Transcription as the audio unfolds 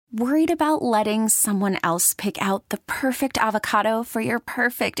Worried about letting someone else pick out the perfect avocado for your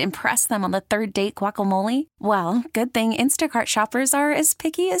perfect impress them on the third date guacamole? Well, good thing Instacart shoppers are as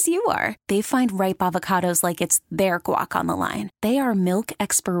picky as you are. They find ripe avocados like it's their guac on the line. They are milk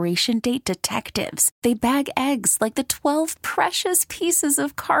expiration date detectives. They bag eggs like the 12 precious pieces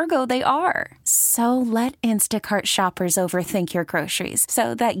of cargo they are. So let Instacart shoppers overthink your groceries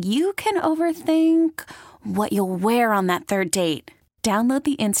so that you can overthink what you'll wear on that third date. Download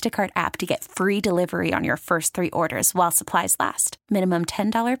the Instacart app to get free delivery on your first 3 orders while supplies last. Minimum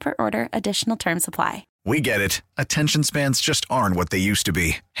 $10 per order. Additional terms apply. We get it. Attention spans just aren't what they used to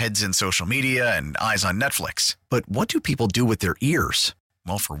be. Heads in social media and eyes on Netflix. But what do people do with their ears?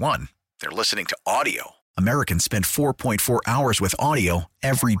 Well, for one, they're listening to audio. Americans spend 4.4 hours with audio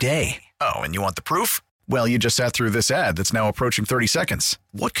every day. Oh, and you want the proof? Well, you just sat through this ad that's now approaching 30 seconds.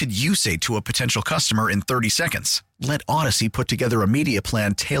 What could you say to a potential customer in 30 seconds? Let Odyssey put together a media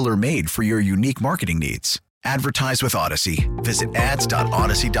plan tailor-made for your unique marketing needs. Advertise with Odyssey. Visit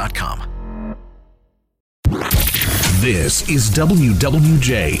ads.odyssey.com. This is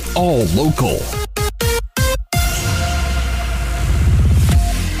WWJ All Local.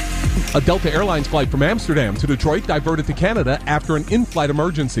 A Delta Airlines flight from Amsterdam to Detroit diverted to Canada after an in-flight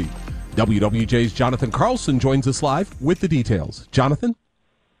emergency. WWJ's Jonathan Carlson joins us live with the details. Jonathan?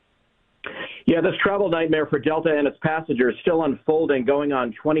 Yeah, this travel nightmare for Delta and its passengers still unfolding, going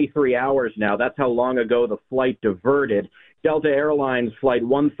on 23 hours now. That's how long ago the flight diverted. Delta Airlines Flight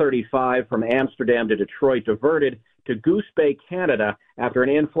 135 from Amsterdam to Detroit diverted to Goose Bay, Canada, after an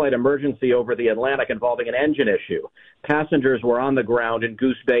in-flight emergency over the Atlantic involving an engine issue. Passengers were on the ground in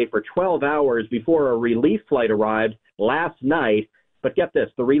Goose Bay for 12 hours before a relief flight arrived last night. But get this,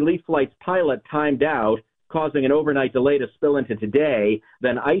 the relief flight's pilot timed out, causing an overnight delay to spill into today.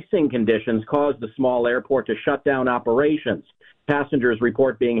 Then icing conditions caused the small airport to shut down operations. Passengers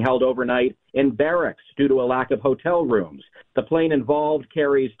report being held overnight in barracks due to a lack of hotel rooms. The plane involved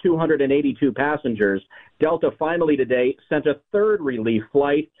carries 282 passengers. Delta finally today sent a third relief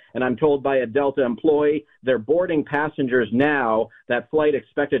flight, and I'm told by a Delta employee they're boarding passengers now. That flight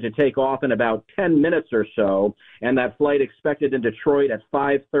expected to take off in about 10 minutes or so, and that flight expected in Detroit at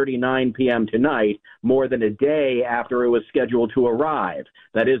 5:39 p.m. tonight, more than a day after it was scheduled to arrive.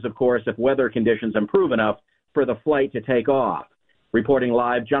 That is, of course, if weather conditions improve enough for the flight to take off. Reporting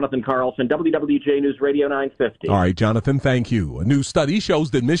live, Jonathan Carlson, WWJ News Radio 950. All right, Jonathan, thank you. A new study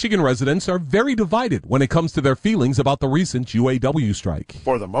shows that Michigan residents are very divided when it comes to their feelings about the recent UAW strike.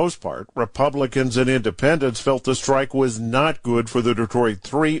 For the most part, Republicans and independents felt the strike was not good for the Detroit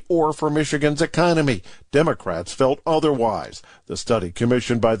Three or for Michigan's economy. Democrats felt otherwise. The study,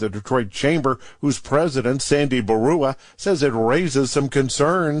 commissioned by the Detroit Chamber, whose president, Sandy Barua, says it raises some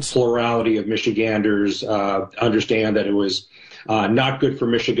concerns. Plurality of Michiganders understand that it was not good for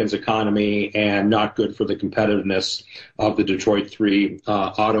Michigan's economy and not good for the competitiveness of the Detroit Three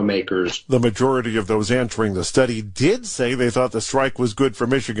automakers. The majority of those answering the study did say they thought the strike was good for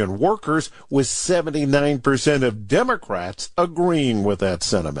Michigan workers, with 79% of Democrats agreeing with that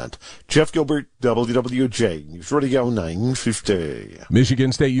sentiment. Jeff Gilbert, WWJ News Radio 950.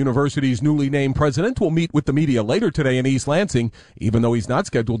 Michigan State University's newly named president will meet with the media later today in East Lansing, even though he's not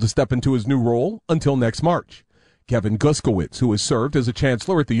scheduled to step into his new role until next March. Kevin Guskowitz, who has served as a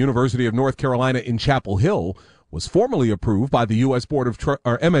chancellor at the University of North Carolina in Chapel Hill, was formally approved by the U.S.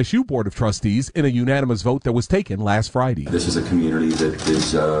 MSU Board of Trustees in a unanimous vote that was taken last Friday. This is a community that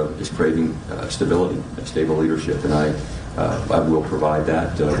is craving stability, stable leadership, and I will provide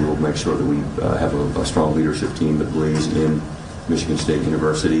that. We will make sure that we have a strong leadership team that believes in Michigan State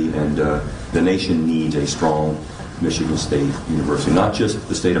University, and the nation needs a strong Michigan State University. Not just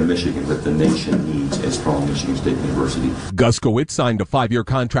the state of Michigan, but the nation needs a strong Michigan State University. Guskowitz signed a 5-year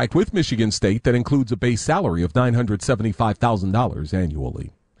contract with Michigan State that includes a base salary of $975,000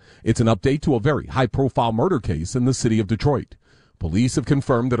 annually. It's an update to a very high-profile murder case in the city of Detroit. Police have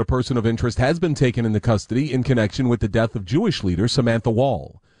confirmed that a person of interest has been taken into custody in connection with the death of Jewish leader Samantha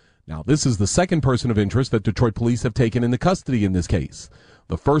Wall. Now, this is the second person of interest that Detroit police have taken into custody in this case.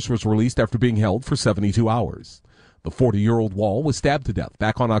 The first was released after being held for 72 hours. The 40-year-old Wall was stabbed to death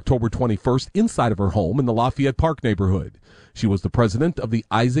back on October 21st inside of her home in the Lafayette Park neighborhood. She was the president of the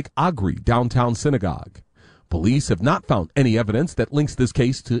Isaac Agri downtown synagogue. Police have not found any evidence that links this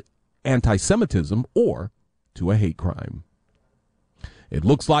case to anti-Semitism or to a hate crime. It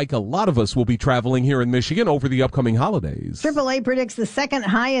looks like a lot of us will be traveling here in Michigan over the upcoming holidays. AAA predicts the second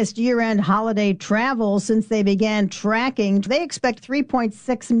highest year-end holiday travel since they began tracking. They expect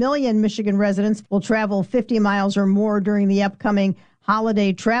 3.6 million Michigan residents will travel 50 miles or more during the upcoming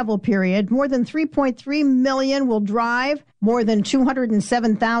holiday travel period. More than 3.3 million will drive. More than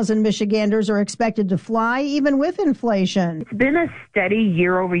 207,000 Michiganders are expected to fly, even with inflation. It's been a steady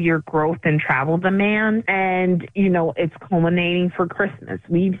year-over-year growth in travel demand, and, it's culminating for Christmas.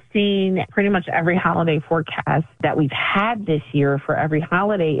 We've seen pretty much every holiday forecast that we've had this year. For every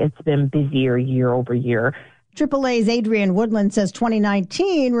holiday, it's been busier year-over-year. AAA's Adrian Woodland says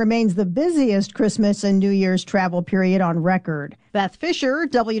 2019 remains the busiest Christmas and New Year's travel period on record. Beth Fisher,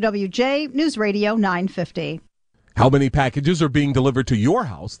 WWJ News Radio 950. How many packages are being delivered to your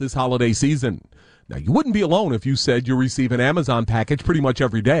house this holiday season? Now, you wouldn't be alone if you said you receive an Amazon package pretty much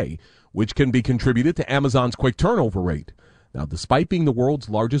every day, which can be contributed to Amazon's quick turnover rate. Now, despite being the world's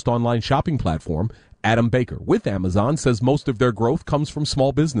largest online shopping platform, Adam Baker with Amazon says most of their growth comes from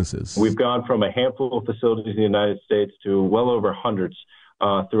small businesses. We've gone from a handful of facilities in the United States to well over hundreds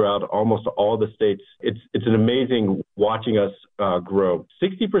throughout almost all the states. It's an amazing watching us grow.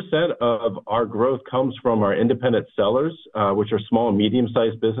 60% of our growth comes from our independent sellers, which are small and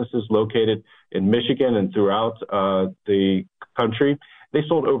medium-sized businesses located in Michigan and throughout the country. They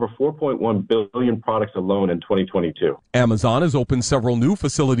sold over 4.1 billion products alone in 2022. Amazon has opened several new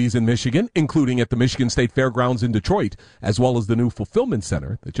facilities in Michigan, including at the Michigan State Fairgrounds in Detroit, as well as the new fulfillment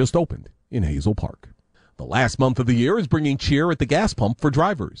center that just opened in Hazel Park. The last month of the year is bringing cheer at the gas pump for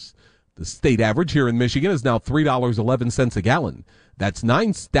drivers. The state average here in Michigan is now $3.11 a gallon. That's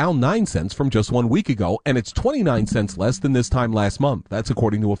down 9 cents from just 1 week ago, and it's 29 cents less than this time last month. That's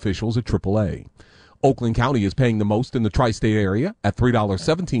according to officials at AAA. Oakland County is paying the most in the tri-state area at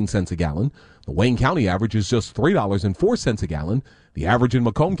 $3.17 a gallon. The Wayne County average is just $3.04 a gallon. The average in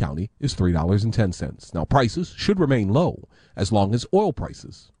Macomb County is $3.10. Now, prices should remain low as long as oil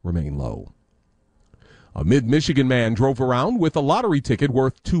prices remain low. A mid-Michigan man drove around with a lottery ticket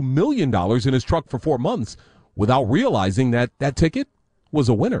worth $2 million in his truck for 4 months without realizing that ticket was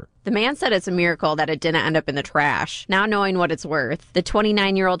a winner. The man said it's a miracle that it didn't end up in the trash. Now knowing what it's worth, the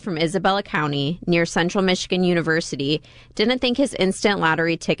 29-year-old from Isabella County, near Central Michigan University, didn't think his instant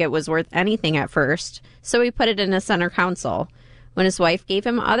lottery ticket was worth anything at first, so he put it in a center console. When his wife gave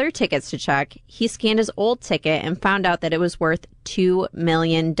him other tickets to check, he scanned his old ticket and found out that it was worth $2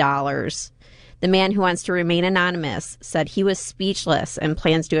 million. The man, who wants to remain anonymous, said he was speechless and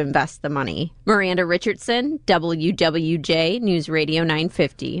plans to invest the money. Miranda Richardson, WWJ News Radio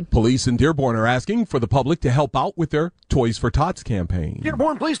 950. Police in Dearborn are asking for the public to help out with their Toys for Tots campaign.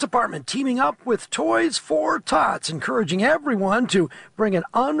 Dearborn Police Department teaming up with Toys for Tots, encouraging everyone to bring an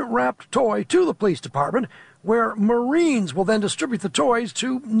unwrapped toy to the police department, where Marines will then distribute the toys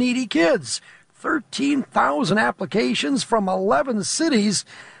to needy kids. 13,000 applications from 11 cities.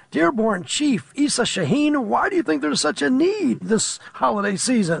 Dearborn Chief Issa Shaheen, why do you think there's such a need this holiday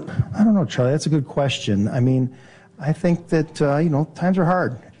season? I don't know, Charlie. That's a good question. I mean, I think that, times are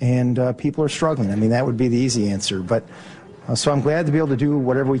hard and people are struggling. I mean, that would be the easy answer. But so I'm glad to be able to do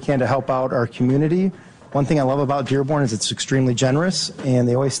whatever we can to help out our community. One thing I love about Dearborn is it's extremely generous, and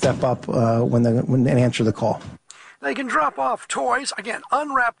they always step up when they answer the call. They can drop off toys, again,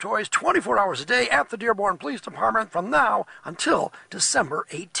 unwrapped toys, 24 hours a day at the Dearborn Police Department from now until December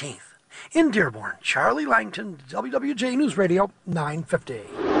 18th. In Dearborn, Charlie Langton, WWJ News Radio 950.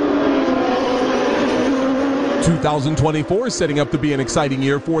 2024 is setting up to be an exciting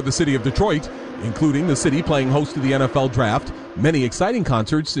year for the city of Detroit, including the city playing host to the NFL Draft, many exciting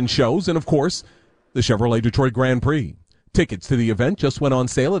concerts and shows, and, of course, the Chevrolet Detroit Grand Prix. Tickets to the event just went on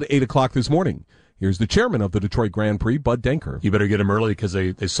sale at 8 o'clock this morning. Here's the chairman of the Detroit Grand Prix, Bud Denker. You better get them early because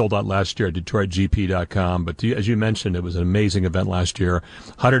they sold out last year at DetroitGP.com. But as you mentioned, it was an amazing event last year.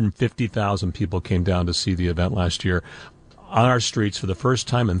 150,000 people came down to see the event last year on our streets for the first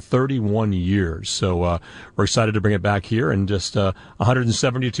time in 31 years. So we're excited to bring it back here in just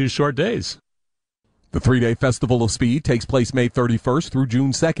 172 short days. The 3-day Festival of Speed takes place May 31st through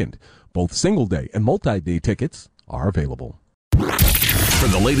June 2nd. Both single-day and multi-day tickets are available. For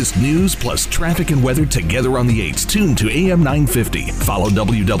the latest news plus traffic and weather together on the 8s, tune to AM 950. Follow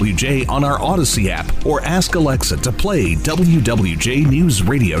WWJ on our Odyssey app or ask Alexa to play WWJ News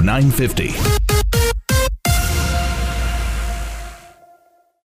Radio 950.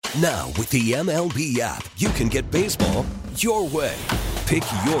 Now with the MLB app, you can get baseball your way. Pick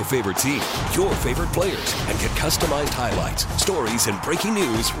your favorite team, your favorite players, and get customized highlights, stories, and breaking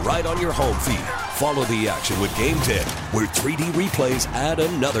news right on your home feed. Follow the action with Game 10, where 3D replays add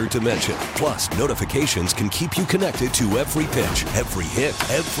another dimension. Plus, notifications can keep you connected to every pitch, every hit,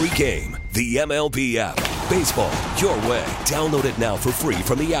 every game. The MLB app. Baseball your way. Download it now for free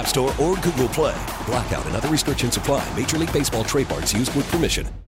from the App Store or Google Play. Blackout and other restrictions apply. Major League Baseball trademarks used with permission.